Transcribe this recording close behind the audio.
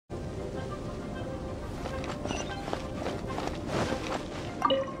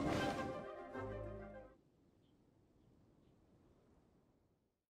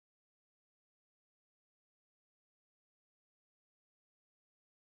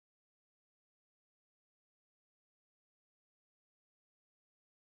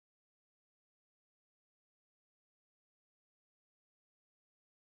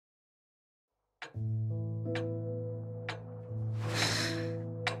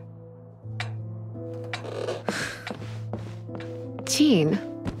Jean,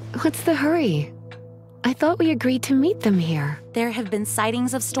 what's the hurry? I thought we agreed to meet them here. There have been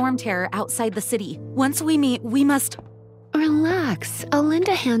sightings of storm terror outside the city. Once we meet, we must... Relax. I'll lend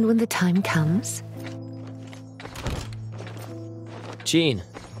a hand when the time comes. Jean,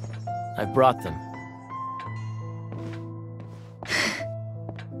 I've brought them.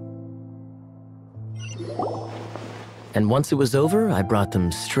 And once it was over, I brought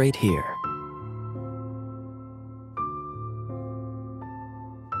them straight here.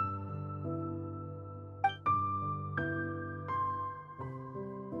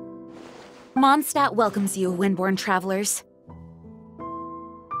 Mondstadt welcomes you, Windborn travelers.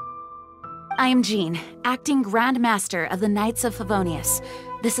 I am Jean, acting Grand Master of the Knights of Favonius.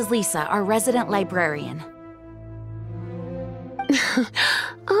 This is Lisa, our resident librarian.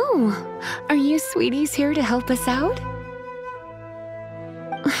 Oh, are you sweeties here to help us out?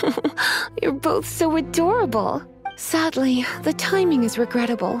 You're both so adorable. Sadly, the timing is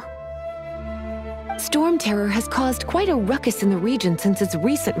regrettable. Storm terror has caused quite a ruckus in the region since its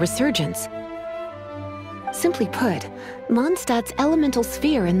recent resurgence. Simply put, Mondstadt's elemental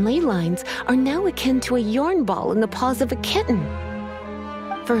sphere and ley lines are now akin to a yarn ball in the paws of a kitten.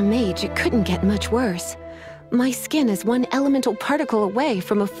 For a mage, it couldn't get much worse. My skin is one elemental particle away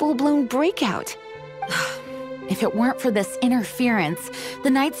from a full-blown breakout. If it weren't for this interference, the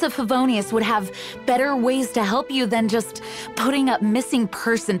Knights of Favonius would have better ways to help you than just putting up missing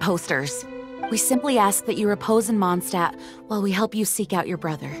person posters. We simply ask that you repose in Mondstadt while we help you seek out your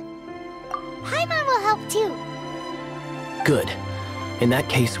brother. Paimon will help too. Good. In that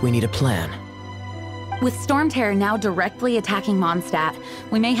case, we need a plan. With Storm Terror now directly attacking Mondstadt,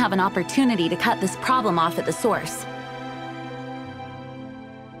 we may have an opportunity to cut this problem off at the source.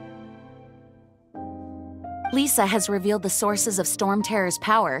 Lisa has revealed the sources of Storm Terror's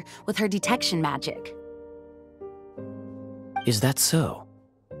power with her detection magic. Is that so?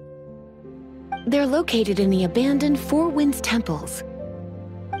 They're located in the abandoned Four Winds temples.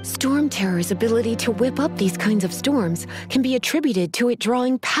 Storm Terror's ability to whip up these kinds of storms can be attributed to it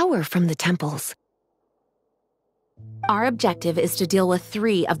drawing power from the temples. Our objective is to deal with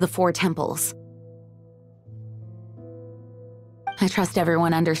 3 of the 4 temples. I trust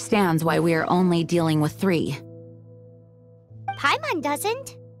everyone understands why we are only dealing with 3. Paimon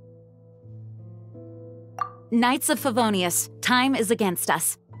doesn't. Knights of Favonius, time is against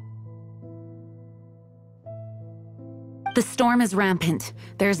us. The storm is rampant.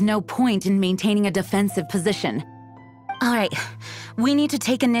 There's no point in maintaining a defensive position. All right, we need to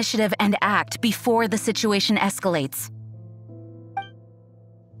take initiative and act before the situation escalates.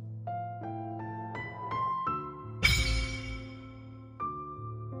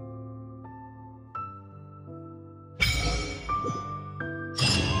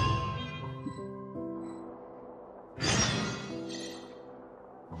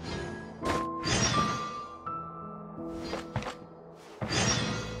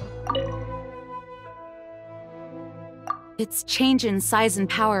 Its change in size and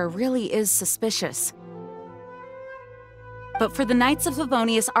power really is suspicious. But for the Knights of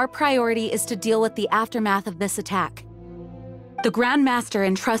Favonius, our priority is to deal with the aftermath of this attack. The Grand Master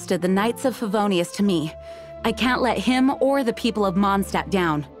entrusted the Knights of Favonius to me. I can't let him or the people of Mondstadt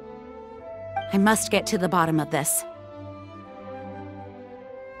down. I must get to the bottom of this.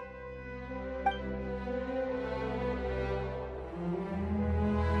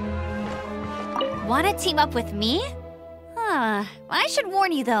 Wanna team up with me? I should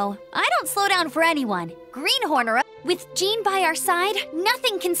warn you though, I don't slow down for anyone. Greenhorn or with Jean by our side,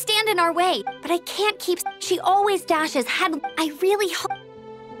 nothing can stand in our way. But I can't keep. She always dashes head. I really hope.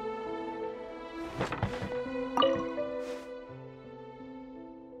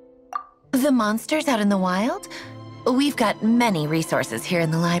 The monsters out in the wild? We've got many resources here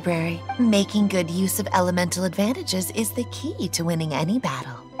in the library. Making good use of elemental advantages is the key to winning any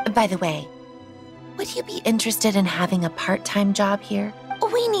battle. By the way, would you be interested in having a part-time job here?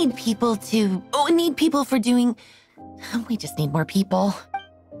 We need people for doing... We just need more people.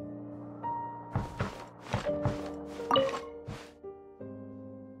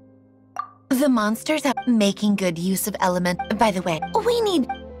 The monsters are making good use of By the way, we need...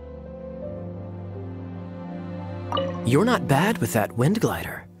 You're not bad with that wind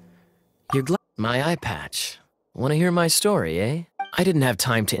glider. My eye patch. Want to hear my story, eh? I didn't have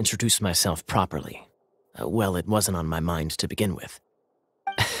time to introduce myself properly. Well, it wasn't on my mind to begin with.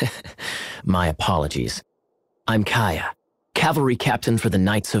 My apologies. I'm Kaeya, cavalry captain for the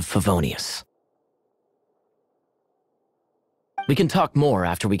Knights of Favonius. We can talk more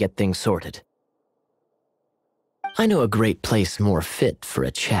after we get things sorted. I know a great place more fit for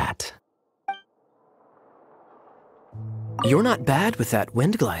a chat. You're not bad with that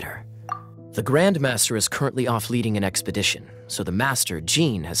wind glider. The Grand Master is currently off leading an expedition, so the Master,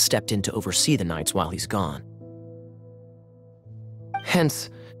 Jean, has stepped in to oversee the Knights while he's gone. Hence,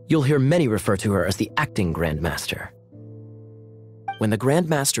 you'll hear many refer to her as the acting Grand Master. When the Grand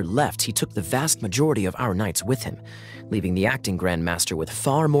Master left, he took the vast majority of our Knights with him, leaving the acting Grand Master with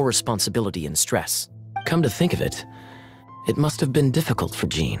far more responsibility and stress. Come to think of it, it must have been difficult for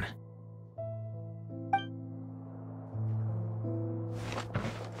Jean.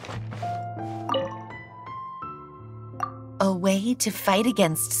 A way to fight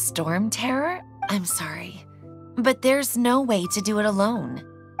against storm terror? I'm sorry, but there's no way to do it alone.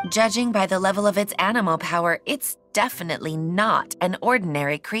 Judging by the level of its animal power, it's definitely not an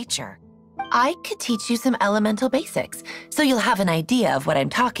ordinary creature. I could teach you some elemental basics, so you'll have an idea of what I'm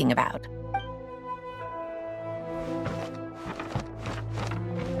talking about.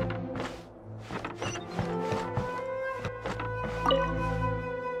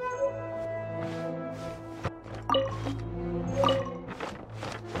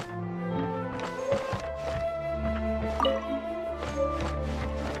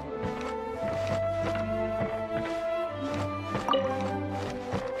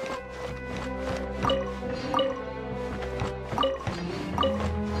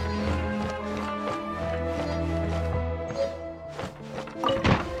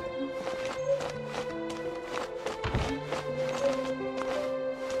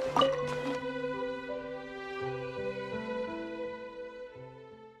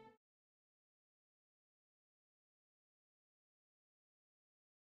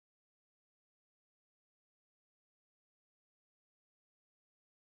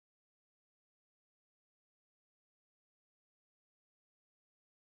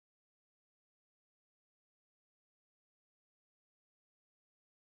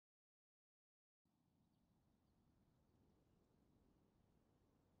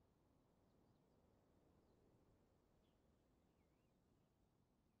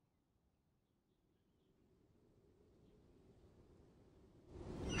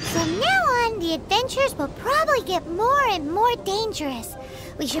 From now on, the adventures will probably get more and more dangerous.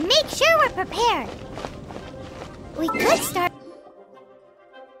 We should make sure we're prepared. We could start